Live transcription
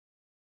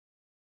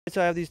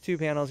So I have these two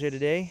panels here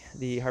today,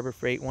 the Harbor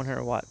Freight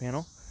 100 watt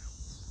panel,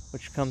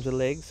 which comes with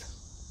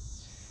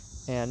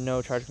legs and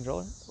no charge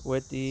controller,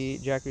 with the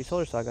Jackery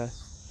Solar Saga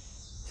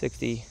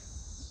 60,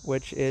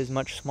 which is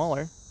much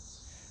smaller,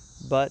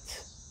 but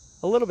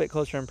a little bit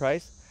closer in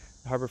price.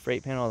 The Harbor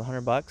Freight panel is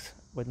 $100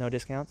 with no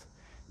discounts.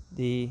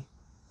 The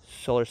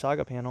Solar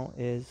Saga panel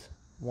is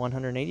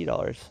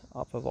 $180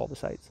 off of all the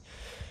sites.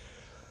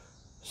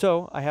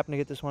 So I happened to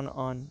get this one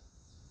on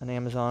an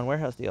Amazon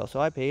warehouse deal. So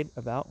I paid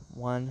about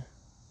 $130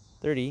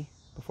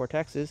 before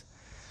taxes,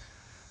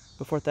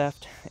 before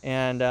theft,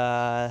 and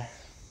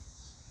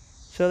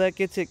so that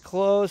gets it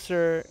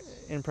closer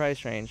in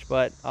price range,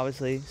 but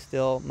obviously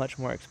still much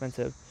more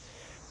expensive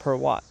per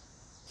watt.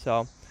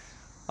 So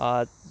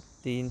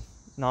the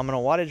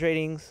nominal wattage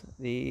ratings,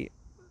 the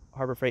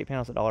Harbor Freight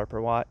panel is $1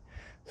 per watt.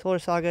 Solar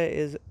Saga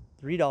is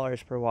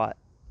 $3 per watt.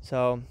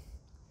 So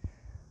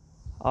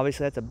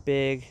obviously that's a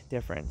big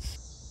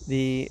difference.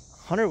 The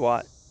 100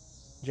 watt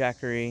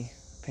Jackery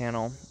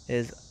panel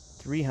is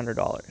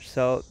 $300.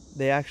 So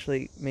they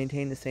actually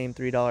maintain the same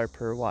 $3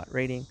 per watt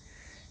rating,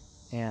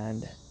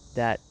 and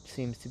that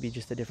seems to be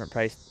just a different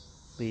price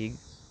league.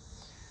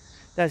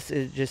 That's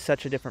just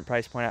such a different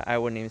price point. I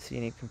wouldn't even see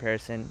any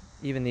comparison.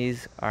 Even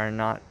these are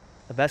not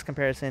the best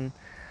comparison,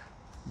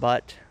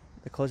 but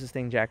the closest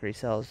thing Jackery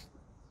sells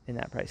in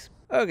that price.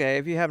 Okay,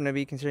 if you happen to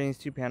be considering these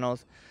two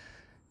panels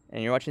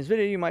and you're watching this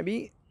video, you might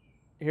be.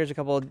 Here's a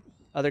couple of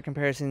other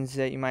comparisons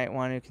that you might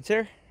want to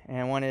consider.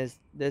 And one is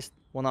this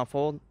will not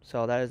fold,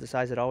 so that is the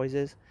size it always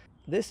is.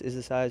 This is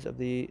the size of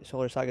the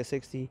Solar Saga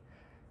 60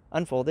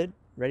 unfolded,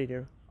 ready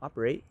to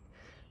operate.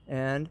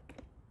 And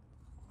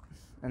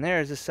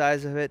there's the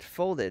size of it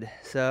folded.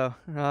 So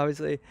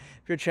obviously, if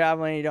you're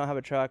traveling, you don't have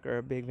a truck or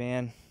a big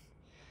van,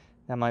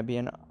 that might be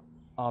an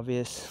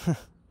obvious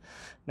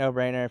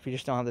no-brainer. If you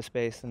just don't have the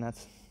space, then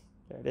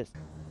there it is.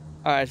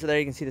 All right, so there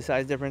you can see the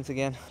size difference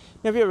again.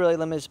 If you have really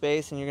limited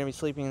space and you're gonna be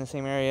sleeping in the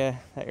same area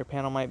that your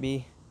panel might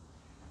be,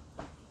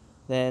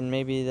 then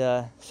maybe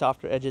the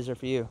softer edges are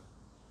for you.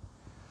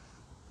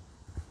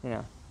 You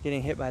know,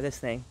 getting hit by this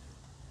thing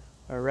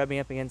or rubbing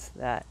up against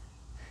that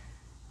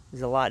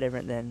is a lot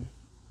different than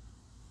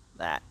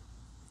that.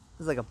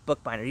 This is like a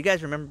bookbinder. You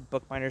guys remember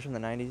bookbinders from the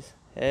 90s?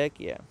 Heck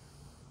yeah.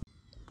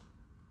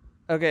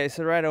 Okay,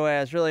 so right away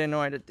I was really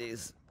annoyed at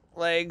these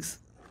legs.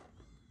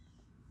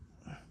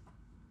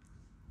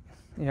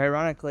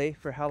 Ironically,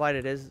 for how light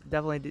it is,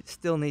 definitely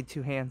still need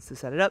two hands to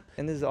set it up,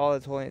 and this is all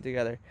that's holding it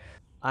together.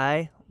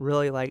 I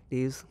really like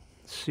these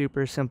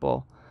super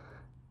simple,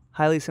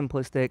 highly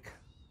simplistic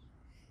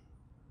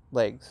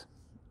legs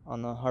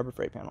on the Harbor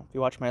Freight panel. If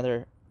you watch my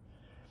other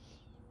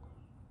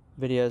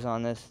videos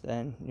on this,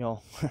 then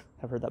you'll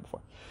have heard that before.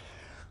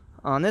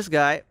 On this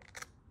guy,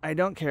 I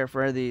don't care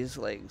for these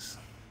legs.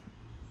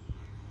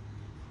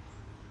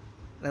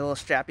 The little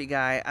strappy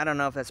guy, I don't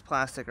know if that's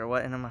plastic or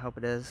what, and I hope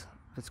it is.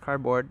 If it's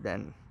cardboard,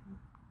 then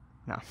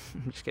no,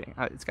 I'm just kidding.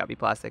 It's got to be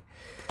plastic.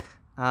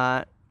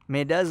 I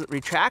mean, it does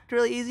retract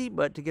really easy,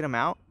 but to get them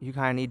out, you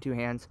kind of need two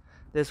hands.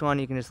 This one,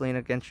 you can just lean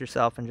against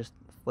yourself and just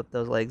flip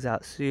those legs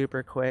out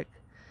super quick.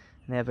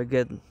 And they have a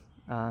good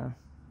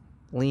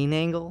lean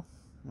angle.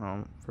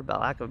 For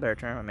lack of a better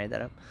term, I made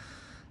that up.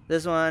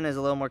 This one is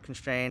a little more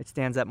constrained. It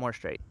stands up more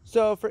straight.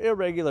 So for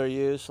irregular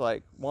use,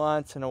 like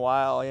once in a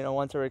while, you know,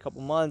 once every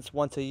couple months,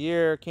 once a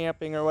year,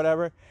 camping or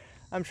whatever,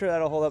 I'm sure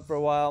that'll hold up for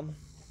a while.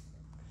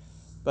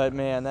 But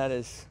man, that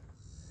is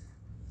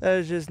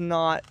just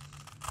not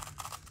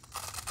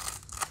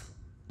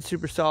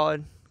super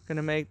solid.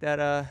 Gonna make that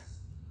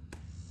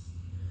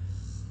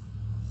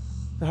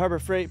the Harbor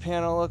Freight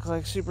panel look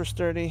like super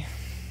sturdy.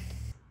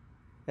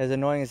 As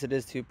annoying as it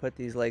is to put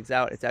these legs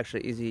out, it's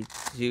actually easy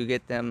to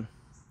get them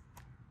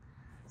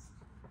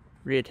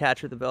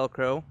reattached with the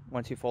Velcro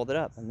once you fold it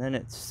up, and then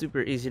it's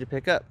super easy to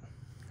pick up.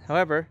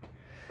 However,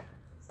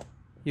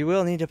 you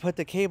will need to put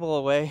the cable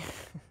away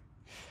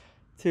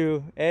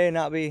to A,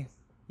 not be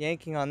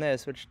yanking on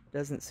this, which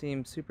doesn't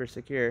seem super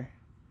secure,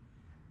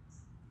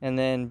 and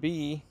then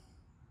B,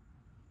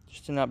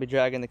 just to not be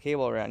dragging the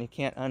cable around. You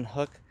can't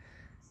unhook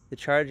the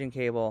charging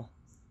cable,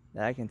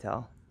 that I can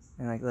tell.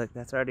 And like, look,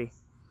 that's already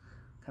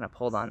kind of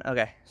pulled on.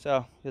 Okay,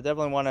 so you'll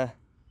definitely want to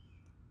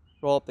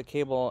roll up the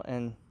cable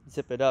and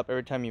zip it up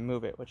every time you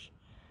move it, which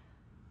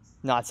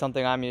not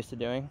something I'm used to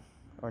doing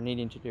or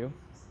needing to do.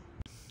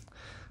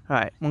 All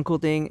right, one cool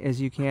thing is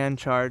you can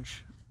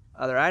charge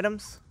other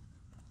items.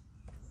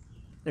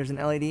 There's an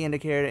LED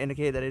indicator to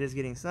indicate that it is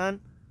getting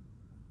sun.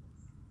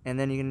 And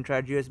then you can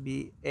charge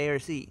USB A or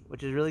C,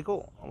 which is really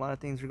cool. A lot of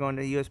things are going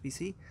to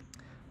USB-C.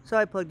 So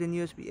I plugged in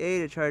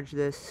USB-A to charge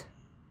this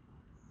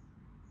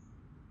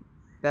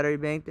battery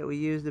bank that we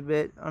used a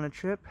bit on a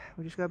trip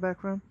we just got back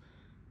from.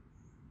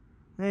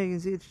 There you can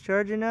see it's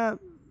charging up.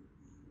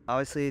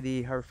 Obviously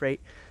the Harbor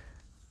Freight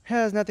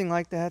has nothing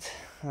like that.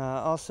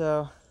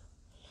 Also,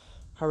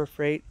 Harbor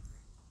Freight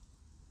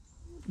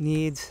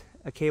needs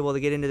a cable to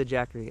get into the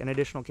Jackery, an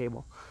additional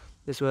cable.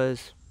 This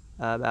was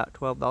about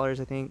 $12,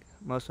 I think.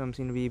 Most of them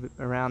seem to be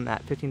around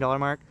that $15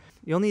 mark.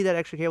 You'll need that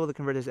extra cable to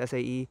convert this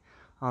SAE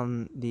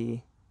on the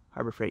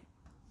Harbor Freight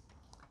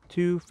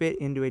to fit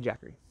into a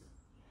Jackery.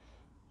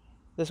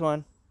 This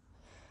one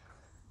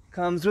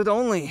comes with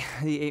only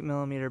the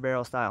 8mm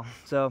barrel style,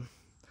 so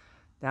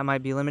that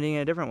might be limiting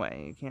it a different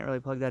way. You can't really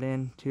plug that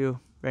in to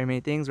very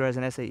many things, whereas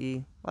an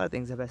SAE, a lot of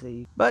things have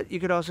SAE. But you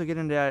could also get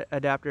an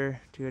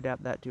adapter to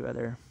adapt that to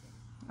other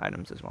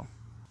items as well.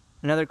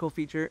 Another cool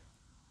feature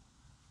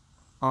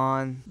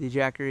on the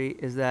Jackery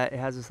is that it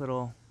has this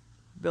little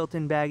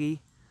built-in baggie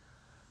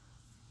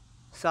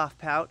soft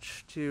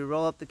pouch to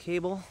roll up the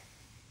cable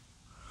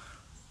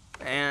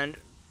and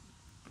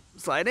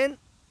slide in,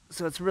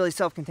 so it's really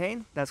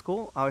self-contained. That's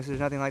cool. Obviously there's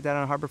nothing like that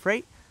on Harbor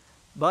Freight,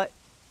 but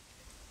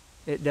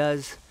it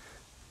does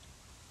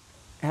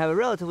have a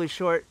relatively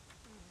short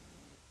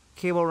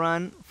cable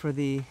run for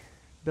the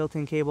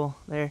built-in cable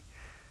there,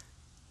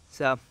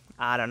 so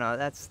I don't know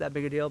that's that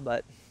big a deal,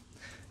 but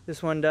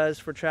this one does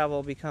for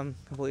travel become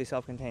completely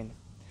self-contained.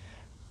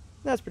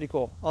 That's pretty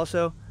cool.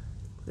 Also,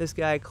 this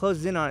guy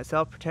closes in on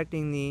itself,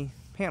 protecting the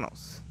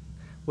panels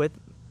with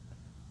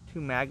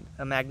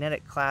a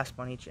magnetic clasp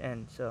on each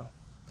end. So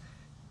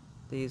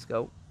these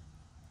go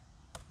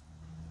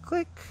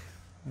click,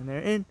 and they're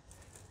in.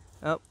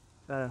 Oh,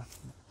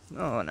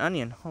 an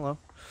onion. Hello.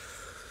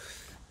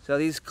 So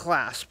these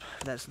clasp.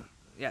 That's,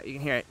 yeah, you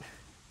can hear it.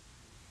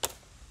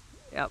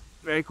 Yep,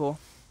 very cool.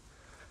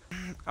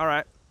 All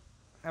right,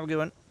 have a good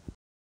one.